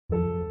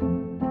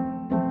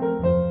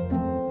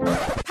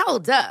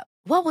Hold up.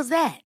 What was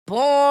that?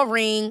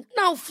 Boring.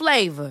 No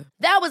flavor.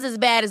 That was as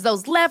bad as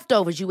those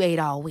leftovers you ate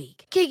all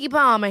week. Keke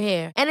Palmer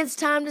here, and it's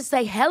time to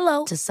say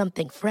hello to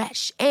something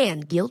fresh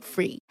and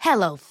guilt-free.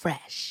 Hello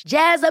Fresh.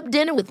 Jazz up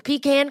dinner with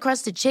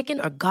pecan-crusted chicken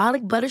or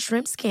garlic butter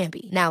shrimp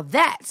scampi. Now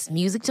that's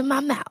music to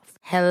my mouth.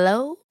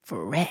 Hello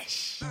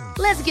Fresh.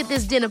 Let's get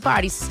this dinner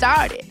party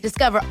started.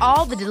 Discover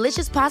all the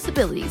delicious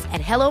possibilities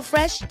at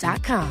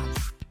hellofresh.com.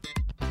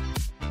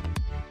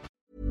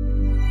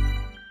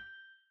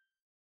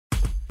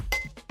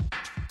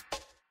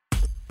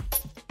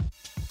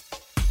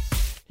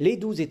 Les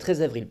 12 et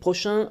 13 avril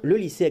prochains, le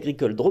lycée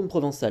agricole Drôme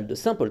Provençal de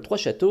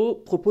Saint-Paul-Trois-Châteaux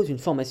propose une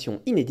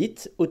formation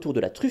inédite autour de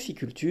la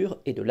trufficulture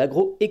et de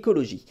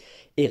l'agroécologie.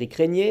 Éric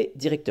Régnier,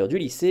 directeur du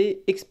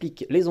lycée,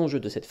 explique les enjeux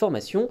de cette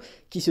formation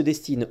qui se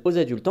destine aux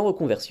adultes en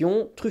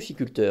reconversion,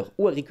 trufficulteurs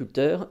ou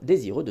agriculteurs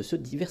désireux de se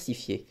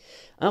diversifier.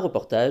 Un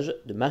reportage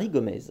de Marie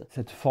Gomez.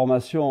 Cette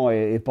formation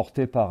est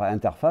portée par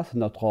Interface,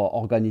 notre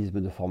organisme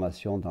de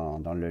formation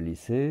dans le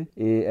lycée,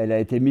 et elle a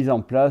été mise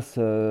en place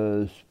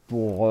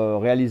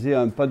pour réaliser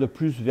un pas de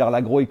plus vers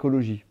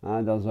l'agroécologie,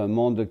 dans un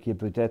monde qui est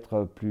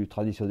peut-être plus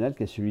traditionnel,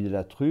 qui est celui de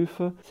la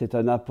truffe. C'est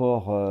un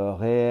apport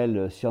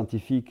réel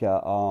scientifique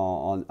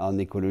en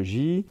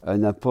écologie,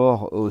 un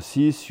apport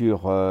aussi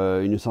sur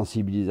une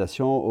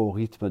sensibilisation au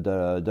rythme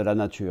de la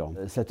nature.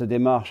 Cette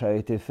démarche a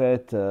été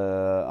faite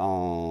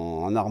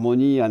en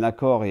harmonie, en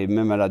accord et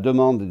même à la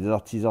demande des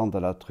artisans de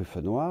la truffe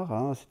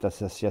noire, cette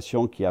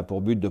association qui a pour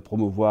but de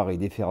promouvoir et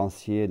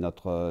différencier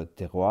notre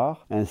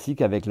terroir, ainsi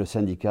qu'avec le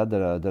syndicat de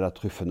la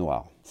truffe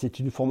noire. C'est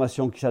une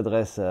formation qui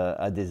s'adresse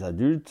à des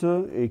adultes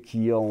et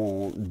qui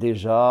ont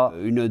déjà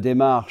une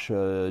démarche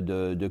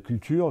de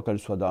culture, que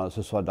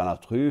ce soit dans la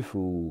truffe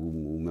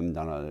ou même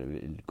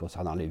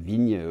concernant les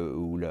vignes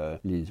ou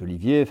les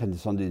oliviers. Enfin, ce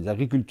sont des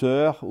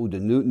agriculteurs ou de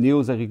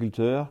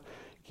néo-agriculteurs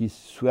qui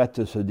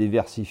souhaitent se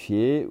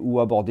diversifier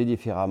ou aborder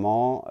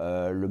différemment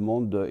le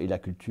monde et la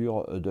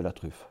culture de la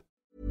truffe.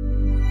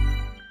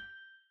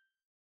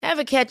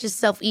 Ever catch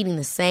yourself eating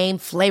the same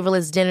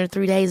flavorless dinner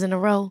 3 days in a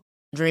row?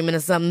 Dreaming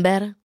of something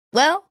better?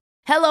 Well,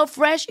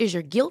 HelloFresh is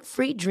your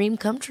guilt-free dream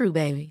come true,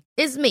 baby.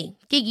 It's me,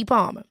 Keke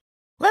Palmer.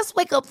 Let's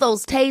wake up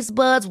those taste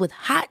buds with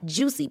hot,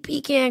 juicy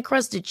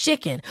pecan-crusted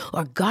chicken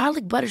or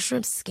garlic butter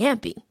shrimp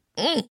scampi.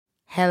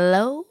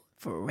 Hello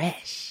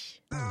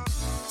Fresh.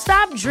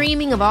 Stop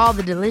dreaming of all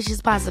the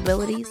delicious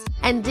possibilities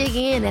and dig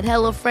in at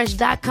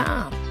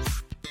hellofresh.com.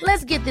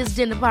 Let's get this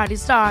dinner party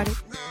started.